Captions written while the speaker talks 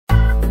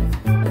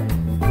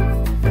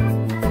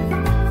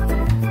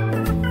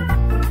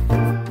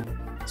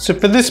So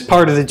for this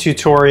part of the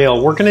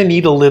tutorial, we're gonna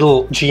need a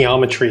little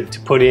geometry to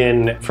put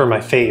in for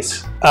my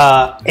face.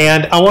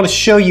 And I wanna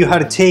show you how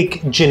to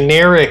take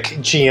generic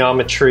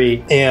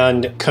geometry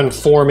and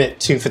conform it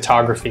to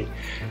photography.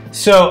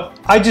 So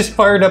I just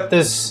fired up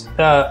this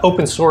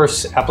open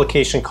source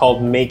application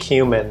called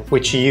MakeHuman,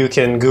 which you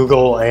can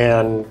Google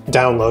and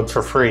download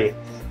for free.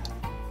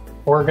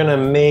 We're gonna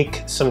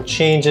make some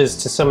changes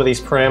to some of these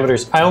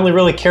parameters. I only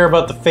really care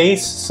about the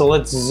face, so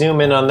let's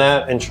zoom in on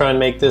that and try and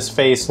make this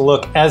face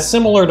look as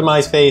similar to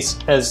my face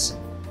as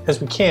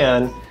we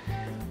can,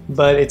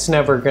 but it's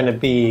never gonna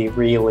be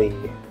really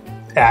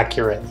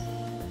accurate.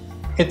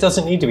 It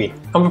doesn't need to be.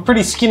 I'm a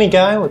pretty skinny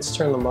guy. Let's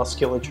turn the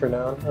musculature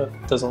down.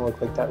 It doesn't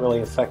look like that really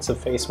affects the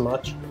face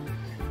much.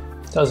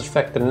 It does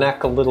affect the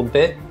neck a little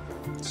bit.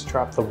 Let's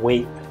drop the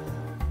weight.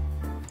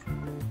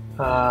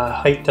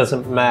 Height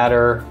doesn't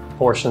matter.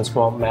 Proportions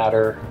won't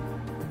matter,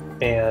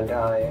 and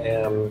I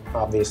am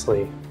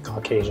obviously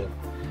Caucasian.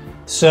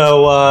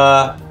 So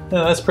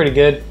that's pretty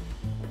good.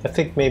 I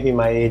think maybe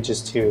my age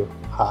is too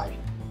high.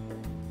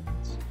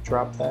 Let's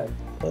drop that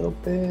a little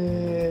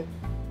bit.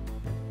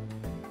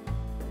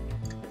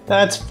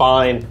 That's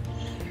fine.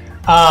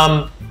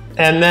 And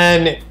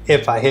then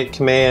if I hit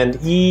Command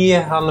E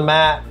on the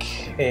Mac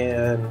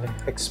and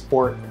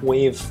export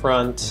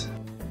wavefront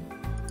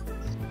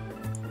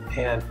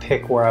and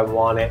pick where I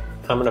want it,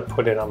 I'm gonna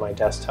put it on my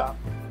desktop.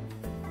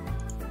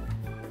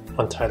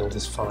 Untitled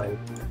is fine.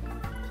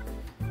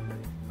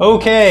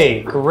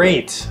 Okay,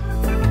 great.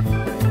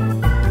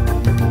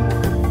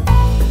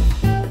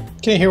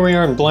 Okay, here we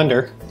are in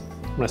Blender.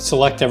 I'm gonna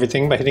select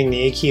everything by hitting the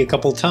A key a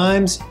couple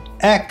times,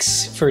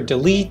 X for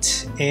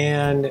delete,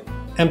 and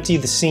empty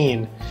the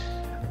scene.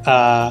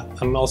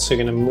 I'm also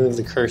gonna move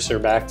the cursor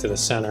back to the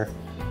center.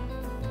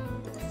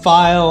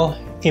 File,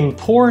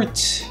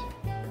 import,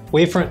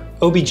 wavefront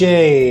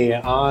OBJ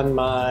on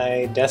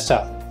my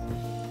desktop.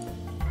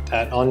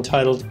 That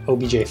untitled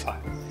OBJ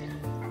file.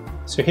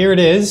 So here it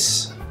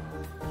is.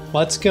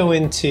 Let's go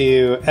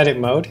into edit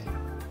mode.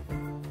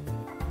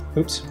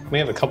 Oops, we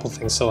have a couple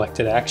things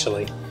selected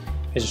actually.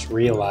 I just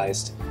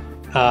realized.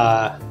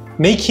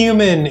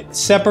 MakeHuman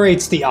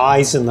separates the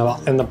eyes and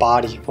the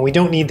body, and we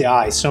don't need the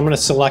eyes, so I'm gonna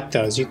select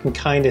those. You can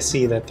kind of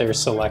see that they're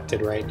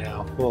selected right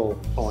now. A little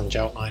orange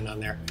outline on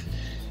there.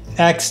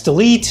 X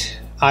delete,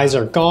 eyes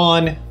are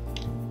gone.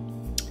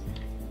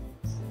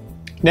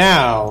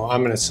 Now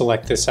I'm going to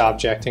select this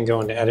object and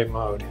go into edit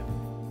mode.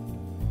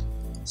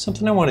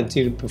 Something I want to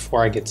do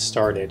before I get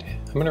started.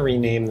 I'm going to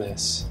rename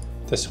this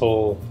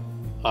whole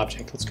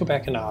object. Let's go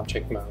back into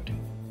object mode.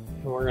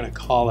 And we're going to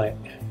call it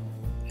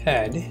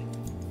head.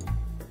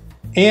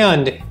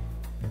 And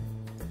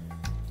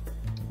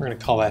we're going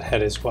to call that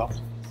head as well.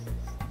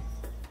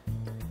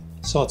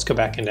 So let's go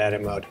back into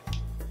edit mode.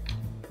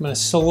 I'm going to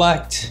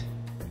select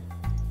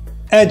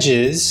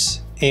edges.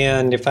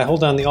 And if I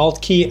hold down the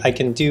Alt key, I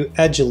can do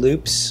edge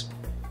loops.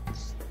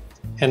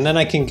 And then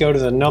I can go to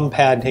the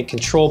numpad and hit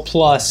Control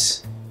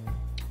plus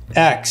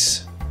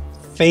X,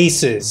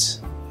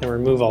 faces, and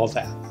remove all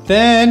that.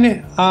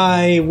 Then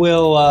I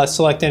will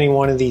select any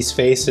one of these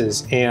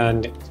faces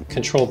and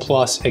Control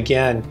plus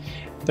again.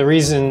 The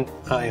reason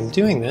I am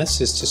doing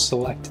this is to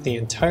select the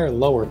entire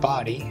lower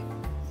body.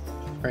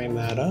 Frame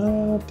that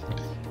up,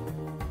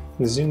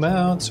 zoom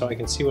out so I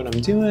can see what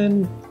I'm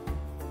doing.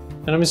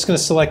 And I'm just going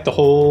to select the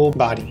whole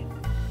body.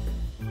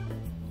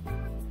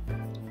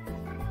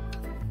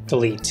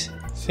 Delete.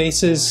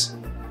 Faces.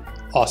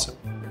 Awesome.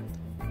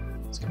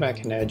 Let's go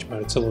back into edge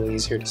mode. It's a little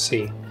easier to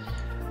see.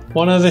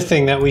 One other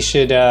thing that we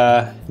should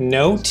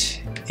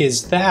note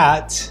is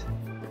that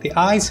the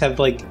eyes have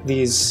like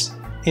these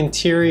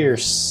interior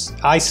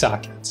eye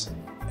sockets,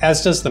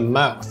 as does the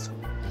mouth.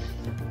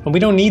 And we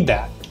don't need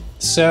that.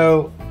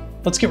 So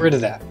let's get rid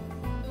of that.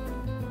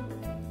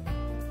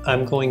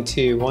 I'm going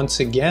to once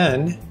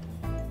again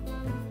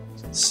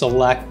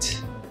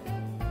select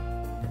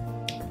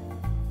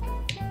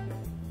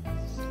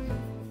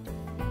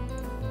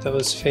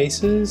those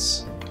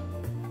faces,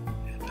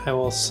 and I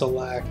will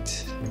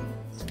select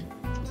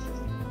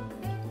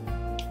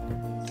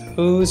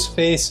those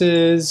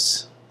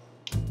faces.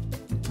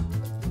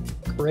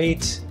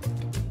 Great.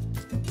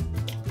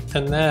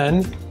 And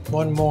then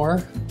one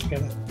more.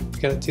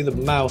 Gotta do the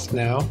mouth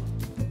now.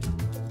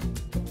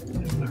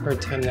 I'm having a hard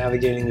time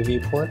navigating the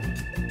viewport.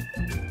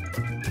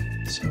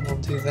 So we'll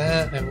do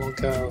that, and we'll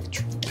go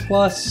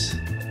plus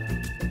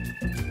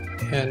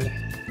and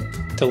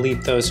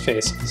delete those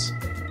faces.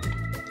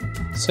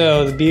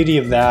 So the beauty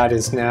of that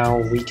is now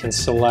we can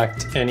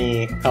select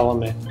any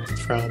element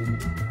from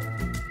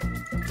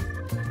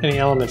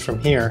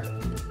here,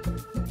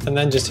 and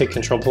then just hit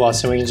Control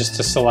plus, and we can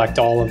just select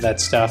all of that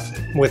stuff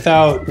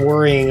without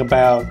worrying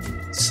about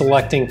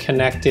selecting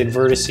connected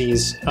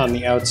vertices on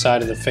the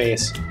outside of the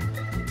face,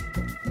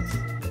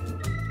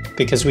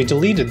 because we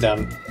deleted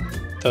them.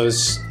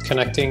 Those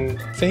connecting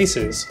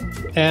faces.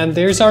 And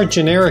there's our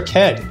generic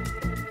head.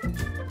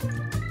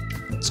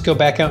 Let's go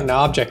back out into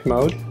object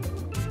mode.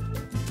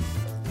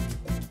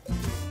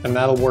 And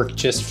that'll work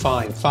just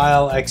fine.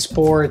 File,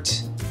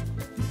 export,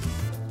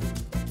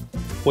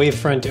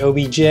 Wavefront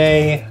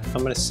OBJ.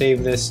 I'm gonna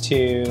save this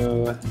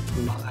to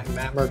my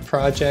MatMerc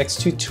projects,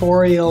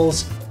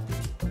 tutorials,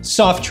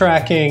 soft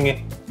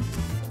tracking,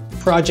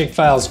 project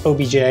files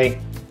OBJ.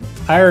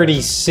 I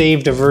already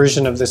saved a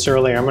version of this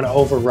earlier. I'm gonna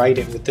overwrite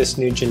it with this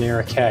new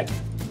generic head.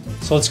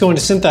 So let's go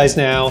into SynthEyes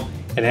now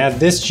and add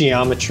this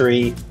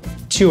geometry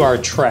to our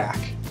track.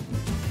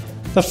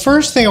 The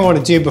first thing I want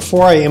to do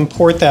before I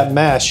import that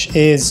mesh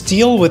is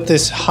deal with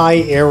this high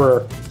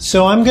error.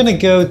 So I'm going to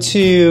go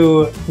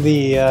to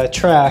the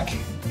track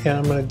and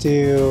I'm going to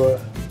do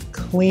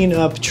clean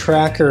up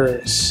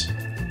trackers.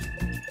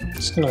 I'm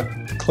just going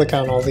to click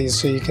on all these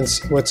so you can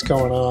see what's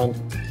going on.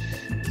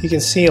 You can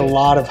see a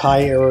lot of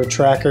high error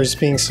trackers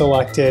being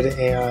selected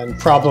and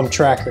problem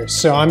trackers.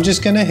 So I'm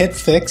just going to hit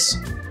fix.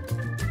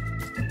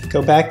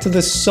 Go back to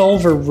the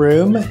solver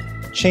room,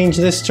 change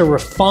this to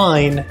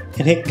refine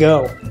and hit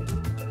go.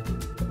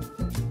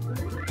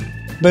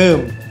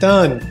 Boom,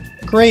 done,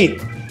 great.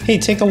 Hey,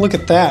 take a look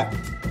at that.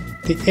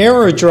 The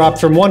error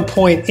dropped from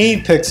 1.8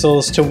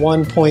 pixels to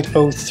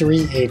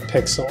 1.038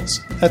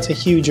 pixels. That's a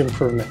huge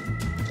improvement.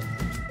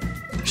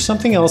 There's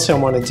something else I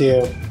want to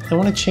do. I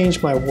want to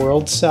change my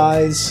world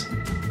size,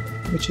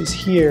 which is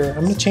here.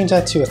 I'm going to change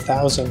that to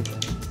 1,000.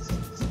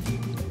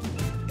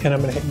 And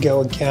I'm going to hit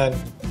go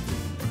again.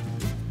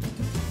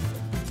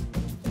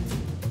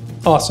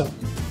 Awesome.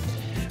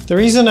 The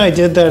reason I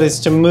did that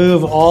is to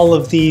move all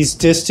of these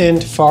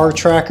distant far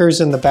trackers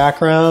in the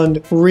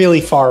background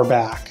really far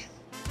back.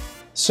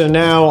 So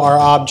now our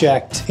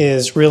object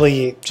is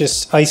really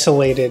just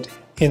isolated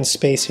in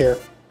space here.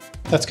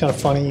 That's kind of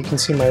funny. You can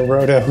see my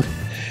roto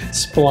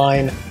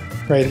spline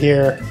right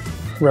here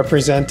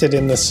represented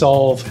in the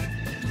solve.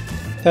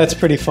 That's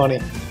pretty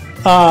funny.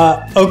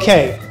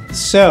 Okay,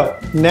 so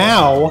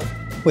now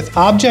with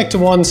object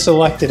 1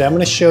 selected, I'm going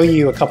to show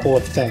you a couple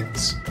of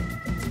things.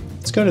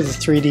 Let's go to the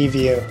 3D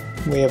view.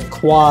 We have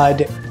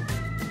quad.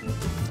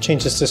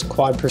 Change this to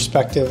quad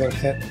perspective and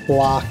hit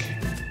lock.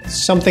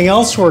 Something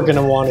else we're going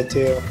to want to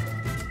do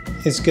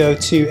is go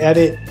to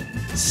edit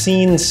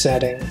scene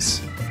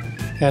settings.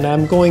 And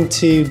I'm going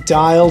to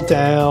dial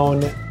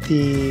down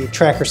the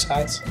tracker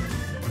size.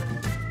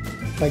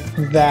 Like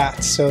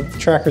that. So the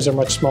trackers are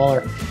much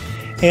smaller.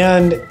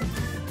 And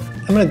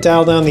I'm going to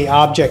dial down the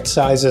object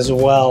size as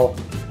well,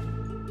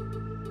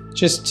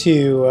 just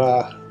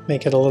to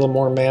make it a little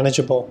more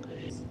manageable.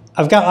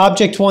 I've got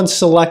object 1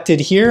 selected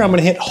here. I'm going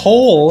to hit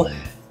hole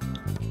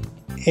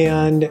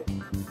and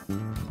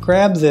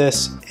grab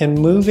this and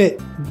move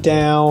it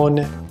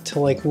down to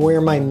like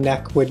where my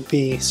neck would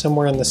be,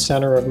 somewhere in the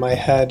center of my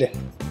head.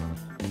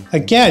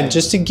 Again,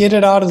 just to get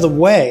it out of the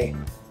way.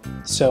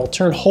 So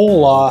turn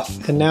hole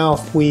off, and now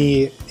if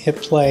we hit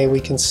play, we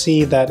can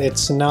see that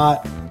it's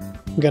not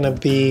going to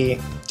be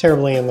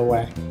terribly in the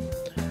way.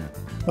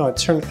 Oh,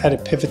 turn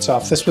edit pivots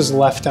off. This was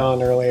left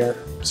on earlier.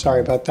 Sorry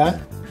about that.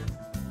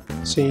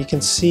 So you can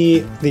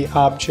see the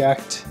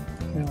object.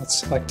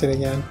 Let's select it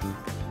again.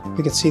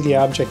 You can see the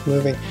object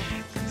moving.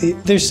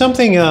 There's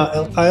something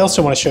I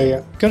also want to show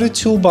you. Go to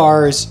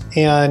toolbars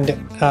and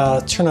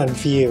turn on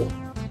view.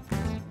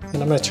 And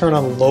I'm going to turn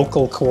on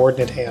local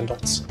coordinate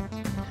handles.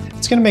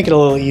 It's going to make it a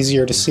little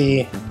easier to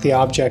see the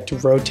object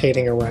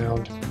rotating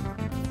around.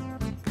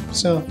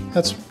 So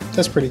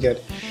that's pretty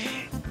good.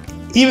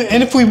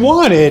 And if we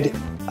wanted,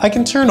 I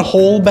can turn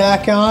hole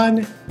back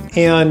on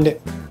and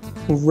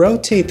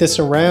rotate this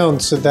around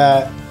so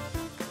that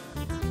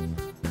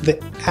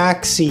the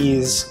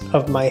axes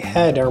of my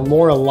head are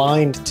more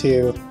aligned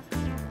to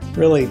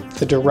really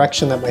the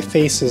direction that my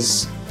face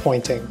is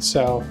pointing.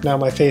 So now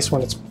my face,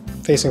 when it's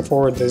facing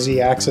forward, the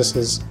z-axis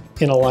is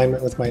in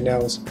alignment with my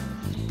nose.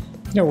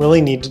 You don't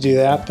really need to do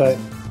that, but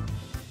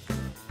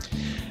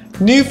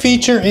new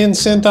feature in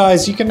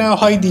SynthEyes, you can now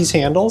hide these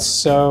handles,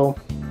 so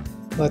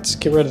let's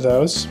get rid of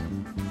those.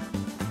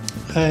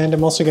 And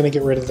I'm also going to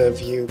get rid of the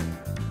view.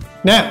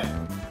 Now,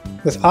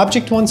 with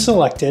object 1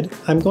 selected,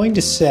 I'm going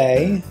to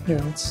say,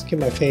 let's get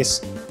my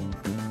face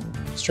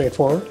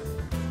straightforward.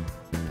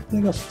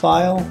 I'm going to go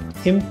File,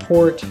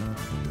 Import,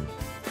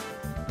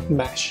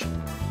 Mesh.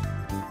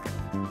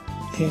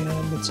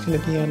 And it's going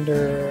to be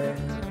under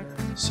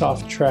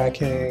Soft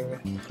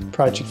Tracking,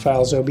 Project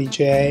Files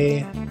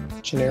OBJ,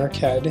 Generic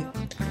Head.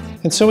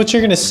 And so what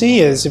you're going to see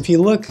is, if you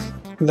look,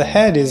 the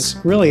head is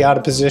really out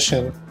of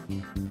position.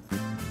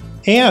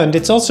 And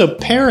it's also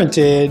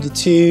parented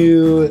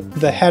to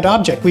the head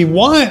object. We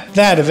want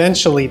that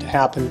eventually to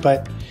happen,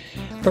 but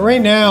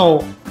right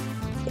now,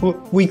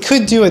 we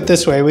could do it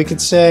this way. We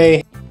could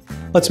say,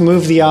 let's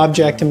move the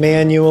object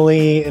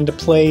manually into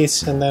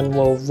place, and then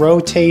we'll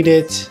rotate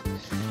it,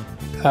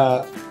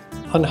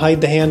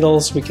 unhide the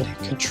handles. We can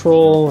hit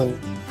Control,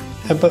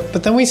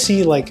 but then we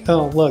see like,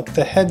 oh look,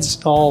 the head's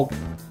all,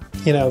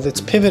 its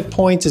pivot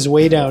point is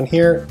way down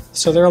here.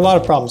 So there are a lot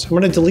of problems. I'm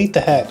going to delete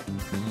the head.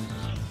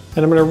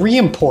 And I'm going to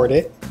re-import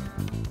it.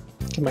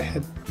 Get my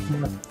head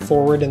more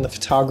forward in the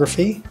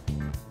photography.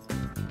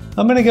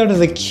 I'm going to go to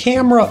the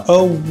camera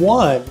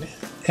 01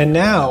 and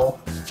now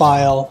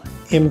File,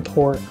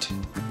 Import,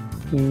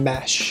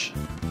 Mesh.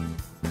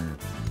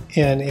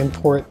 and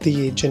import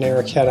the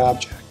generic head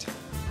object.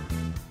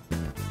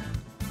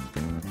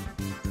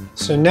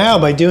 So now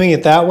by doing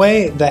it that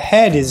way, the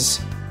head is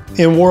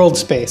in world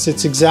space.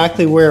 It's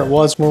exactly where it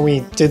was when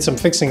we did some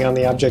fixing on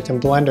the object in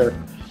Blender.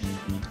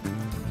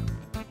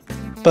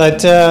 But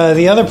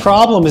the other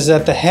problem is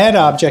that the head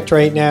object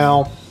right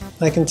now,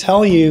 I can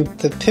tell you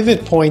the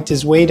pivot point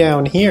is way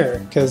down here,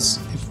 because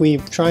if we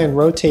try and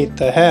rotate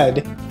the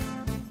head,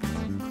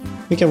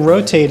 we can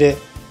rotate it,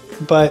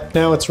 but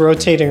now it's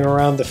rotating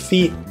around the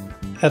feet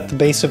at the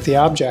base of the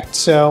object.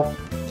 So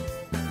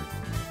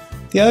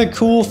the other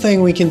cool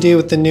thing we can do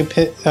with the new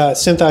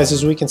SynthEyes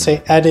is we can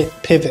say edit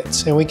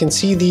pivots, and we can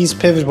see these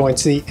pivot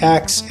points, the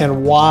X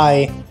and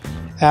Y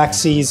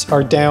axes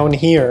are down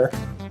here.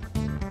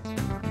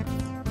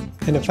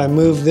 And if I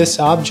move this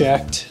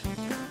object,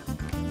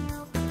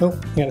 oh,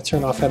 I gotta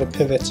turn off edit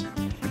pivot.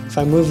 If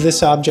I move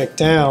this object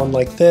down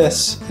like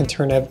this and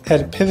turn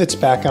edit pivots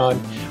back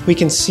on, we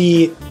can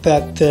see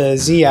that the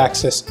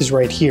Z-axis is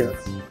right here.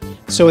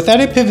 So with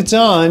edit pivots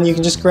on, you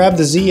can just grab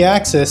the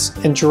Z-axis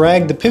and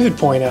drag the pivot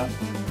point up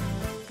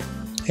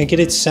and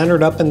get it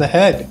centered up in the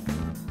head.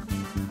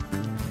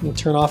 And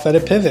turn off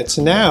edit pivots.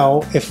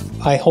 Now, if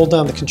I hold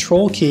down the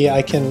control key,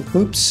 I can,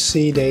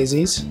 oopsie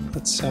daisies,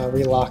 let's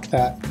relock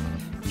that.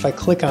 If I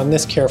click on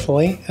this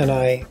carefully and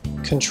I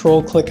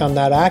control click on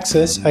that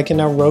axis, I can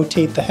now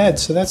rotate the head,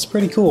 so that's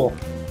pretty cool.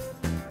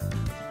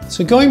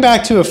 So going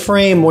back to a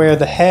frame where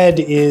the head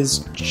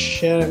is,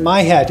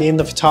 my head in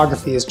the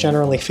photography is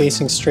generally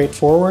facing straight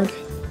forward,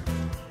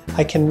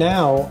 I can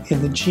now,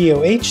 in the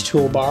GOH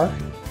toolbar,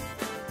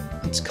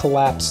 let's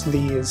collapse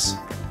these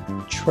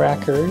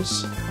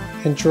trackers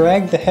and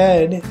drag the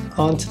head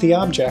onto the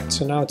object,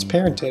 so now it's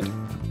parented.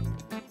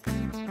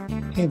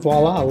 Hey,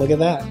 voila, look at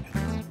that.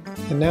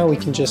 And now we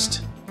can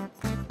just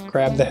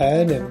grab the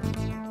head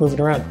and move it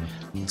around.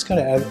 Let's go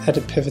to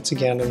edit pivots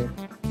again and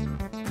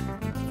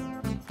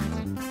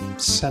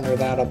center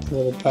that up a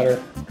little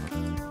better.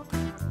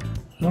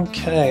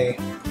 Okay,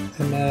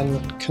 and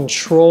then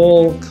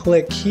control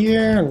click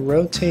here and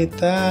rotate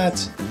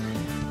that.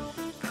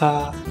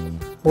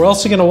 We're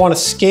also going to want to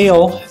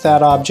scale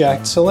that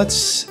object, so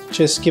let's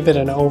just give it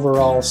an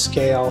overall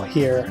scale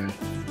here.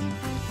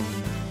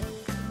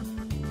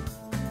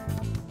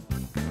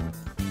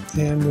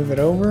 And move it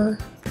over,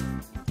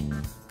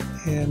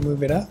 and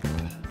move it up.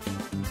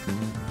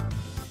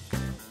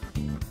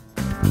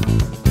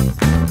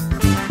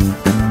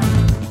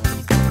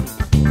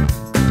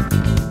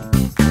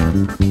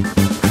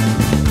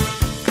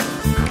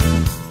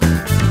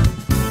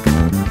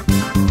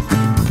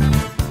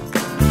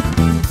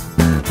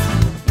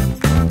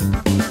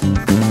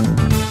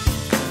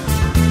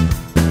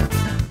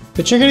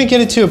 But you're going to get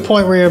it to a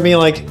point where you're going to be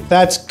like,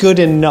 that's good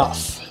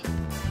enough,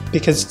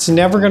 because it's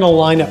never going to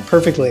line up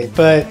perfectly,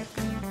 but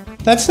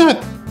that's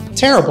not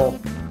terrible.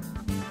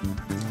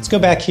 Let's go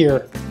back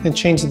here and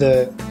change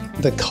the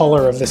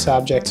color of this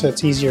object so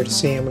it's easier to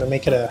see. I'm going to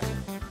make it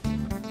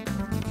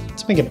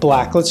let's make it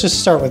black. Let's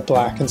just start with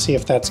black and see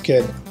if that's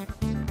good.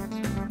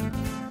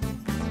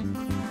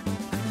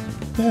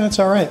 Yeah, that's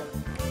all right.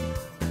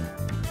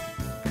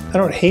 I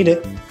don't hate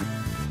it.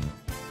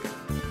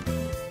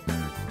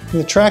 And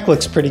the track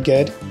looks pretty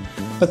good,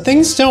 but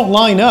things don't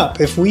line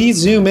up. If we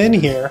zoom in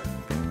here,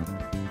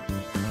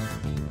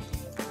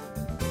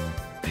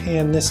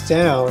 pan this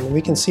down,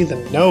 we can see the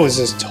nose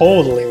is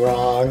totally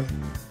wrong.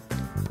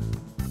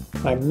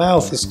 My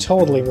mouth is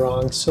totally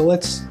wrong, so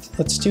let's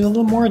do a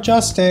little more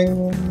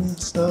adjusting.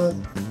 It's not...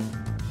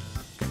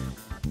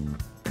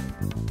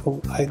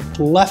 Oh, I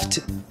left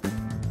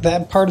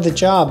that part of the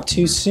job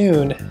too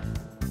soon.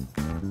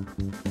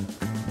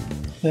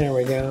 There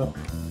we go.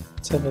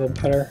 It's a little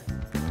better.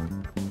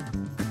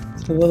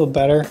 It's a little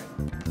better.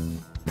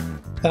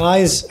 The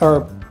eyes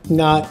are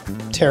not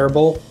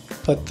terrible,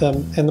 but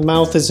the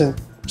mouth isn't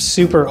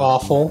super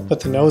awful, but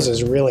the nose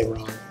is really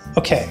wrong.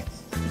 Okay,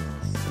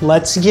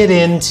 let's get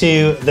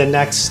into the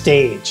next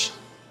stage,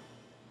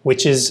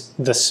 which is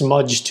the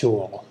smudge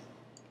tool.